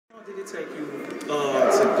Did it take you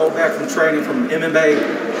to go back from training from MMA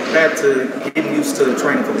back to getting used to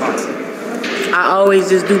training for boxing? I always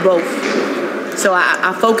just do both. So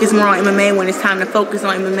I focus more on MMA when it's time to focus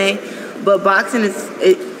on MMA, but boxing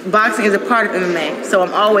is a part of MMA. So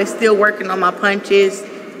I'm always still working on my punches,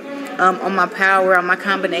 on my power, on my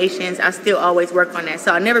combinations. I still always work on that.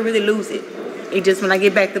 So I never really lose it. It just, when I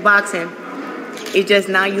get back to boxing, it's just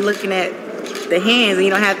now you're looking at the hands and you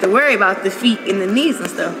don't have to worry about the feet and the knees and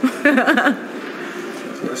stuff.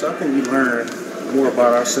 So I think we learn more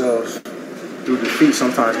about ourselves through defeat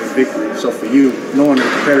sometimes than victory. So for you, knowing the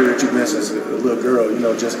competitor that you've been since a little girl, you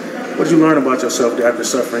know, just what did you learn about yourself after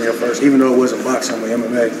suffering your first, even though it wasn't boxing or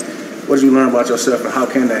MMA, what did you learn about yourself and how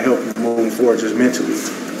can that help you moving forward just mentally,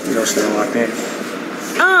 you know, staying locked in?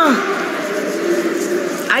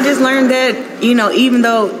 I just learned that, you know, even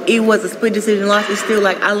though it was a split decision loss, it's still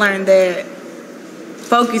like I learned that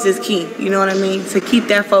focus is key, you know what I mean? To keep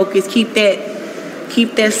that focus, keep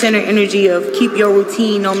that center energy of keep your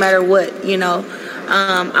routine no matter what, you know.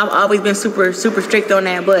 I've always been super strict on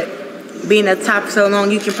that, but being at the top for so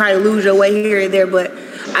long, you can probably lose your way here or there, but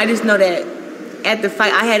I just know that at the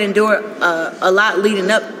fight, I had endured a lot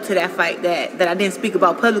leading up to that fight that I didn't speak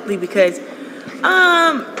about publicly because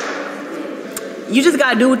you just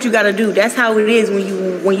gotta do what you gotta do. That's how it is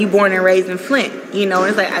when you born and raised in Flint, you know.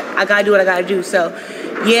 It's like I gotta do what I gotta do. So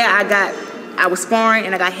yeah, I was sparring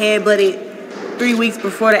and I got head-butted 3 weeks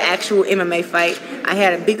before the actual MMA fight. I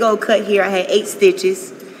had a big old cut here. I had 8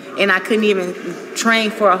 stitches, and I couldn't even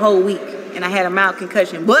train for a whole week. And I had a mild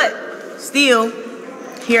concussion, but still,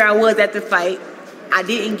 here I was at the fight. I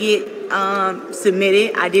didn't get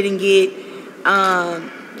submitted. I didn't get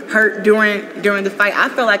hurt during the fight. I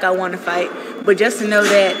felt like I won the fight, but just to know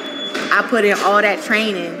that I put in all that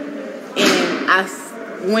training and I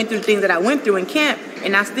went through things that I went through in camp,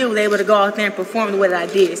 and I still was able to go out there and perform the way that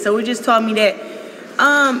I did. So it just taught me that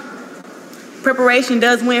preparation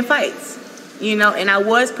does win fights, you know. And I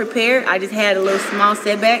was prepared. I just had a little small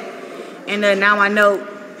setback, and now I know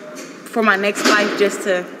for my next fight just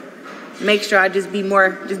to make sure I just be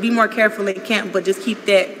more careful in camp, but just keep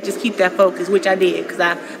that focus, which I did, because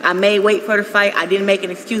I made weight for the fight. I didn't make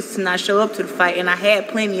an excuse to not show up to the fight, and I had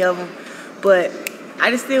plenty of them, but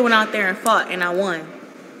I just still went out there and fought, and I won.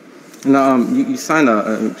 And you signed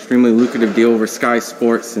an extremely lucrative deal over Sky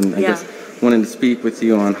Sports, and I just wanted to speak with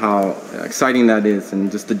you on how exciting that is and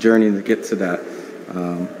just the journey to get to that.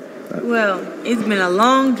 Well, it's been a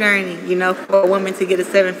long journey, you know, for a woman to get a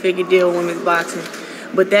 7-figure deal in women's boxing.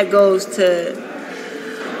 But that goes to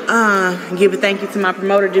give a thank you to my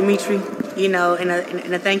promoter, Dimitri, you know, and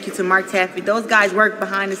a thank you to Mark Taffy. Those guys work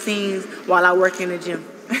behind the scenes while I work in the gym.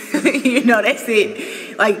 You know, that's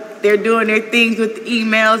it. Like, they're doing their things with the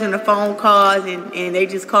emails and the phone calls, and they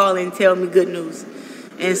just call and tell me good news.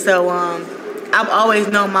 And so I've always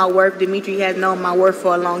known my worth. Dimitri has known my worth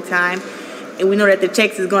for a long time. And we know that the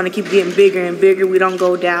checks is going to keep getting bigger and bigger. We don't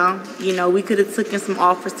go down. You know, we could have taken some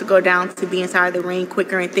offers to go down to be inside the ring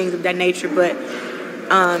quicker and things of that nature. But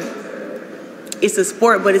it's a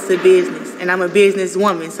sport, but it's a business. And I'm a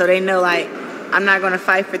businesswoman. So they know, like, I'm not going to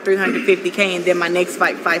fight for $350K and then my next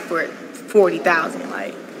fight for $40,000.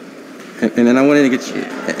 Like. And then I wanted to get you,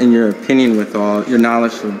 in your opinion, with all your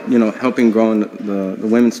knowledge of, you know, helping grow the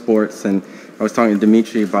women's sports. And I was talking to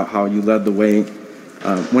Dimitri about how you led the way.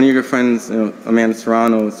 One of your friends, you know, Amanda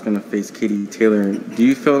Serrano, is going to face Katie Taylor. Do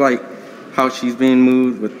you feel like how she's being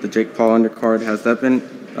moved with the Jake Paul undercard, has that been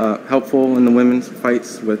helpful in the women's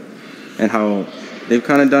fights and how they've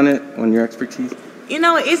kind of done it on your expertise? You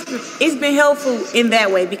know, it's been helpful in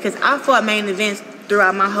that way because I fought main events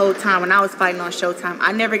throughout my whole time when I was fighting on Showtime.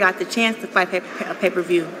 I never got the chance to fight a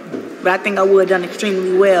pay-per-view, but I think I would have done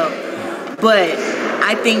extremely well. But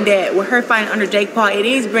I think that with her fighting under Jake Paul, it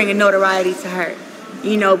is bringing notoriety to her.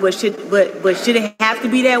 You know, but should it have to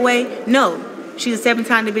be that way? No. She's a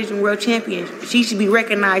 7-time division world champion. She should be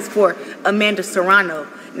recognized for Amanda Serrano,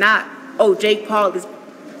 not, oh, Jake Paul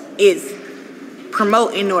is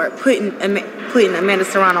promoting or putting Amanda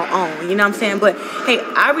Serrano on. You know what I'm saying? But hey,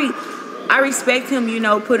 I respect him, you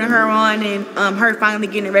know, putting her on and her finally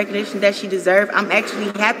getting the recognition that she deserved. I'm actually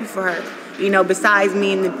happy for her. You know, besides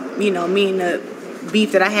me and the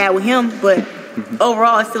beef that I had with him, but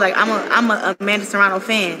overall, it's still like I'm a Amanda Serrano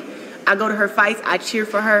fan. I go to her fights, I cheer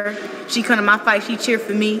for her. She come to my fight, she cheer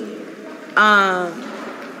for me.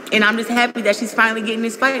 And I'm just happy that she's finally getting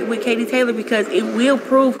this fight with Katie Taylor because it will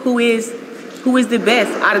prove who is the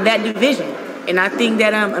best out of that division. And I think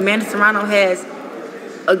that Amanda Serrano has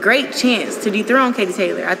a great chance to dethrone Katie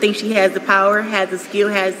Taylor. I think she has the power, has the skill,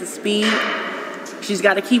 has the speed. she's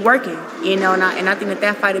got to keep working, you know, and I think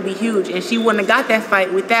that fight would be huge. And she wouldn't have got that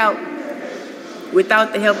fight without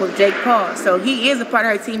the help of Jake Paul. So he is a part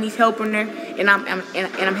of her team. He's helping her, and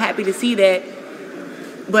I'm happy to see that.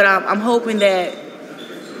 But I'm hoping that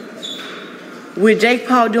with Jake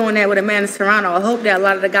Paul doing that with Amanda Serrano, I hope that a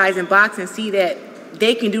lot of the guys in boxing see that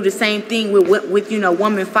they can do the same thing with you know,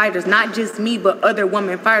 women fighters, not just me, but other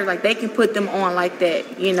women fighters. Like, they can put them on like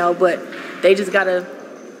that, you know, but they just gotta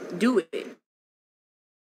do it.